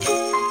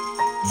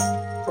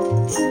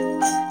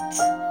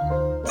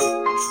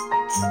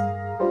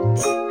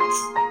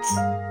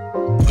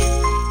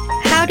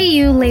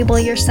label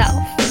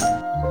yourself?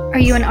 Are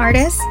you an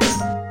artist?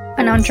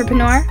 An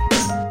entrepreneur?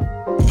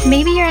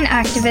 Maybe you're an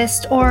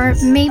activist, or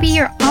maybe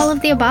you're all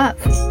of the above.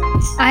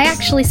 I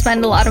actually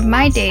spend a lot of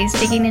my days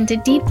digging into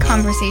deep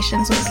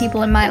conversations with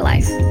people in my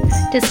life,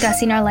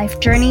 discussing our life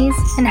journeys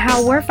and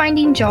how we're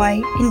finding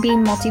joy in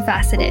being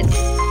multifaceted.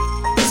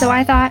 So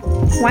I thought,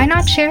 why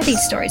not share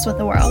these stories with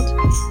the world?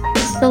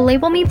 The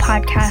Label Me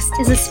podcast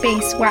is a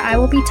space where I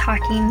will be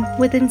talking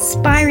with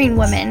inspiring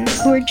women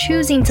who are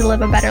choosing to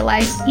live a better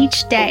life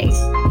each day.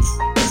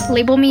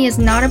 Label Me is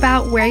not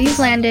about where you've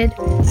landed,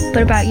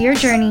 but about your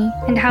journey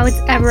and how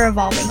it's ever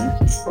evolving.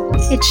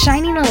 It's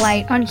shining a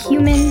light on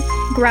human,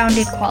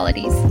 grounded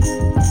qualities.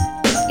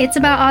 It's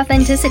about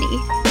authenticity.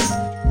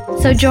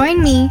 So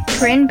join me,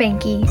 Corinne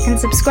Banky, and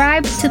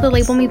subscribe to the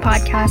Label Me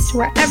podcast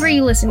wherever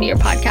you listen to your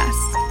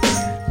podcasts.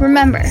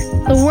 Remember,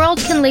 the world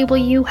can label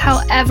you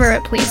however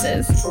it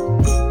pleases,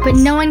 but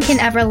no one can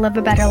ever live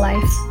a better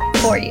life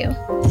for you.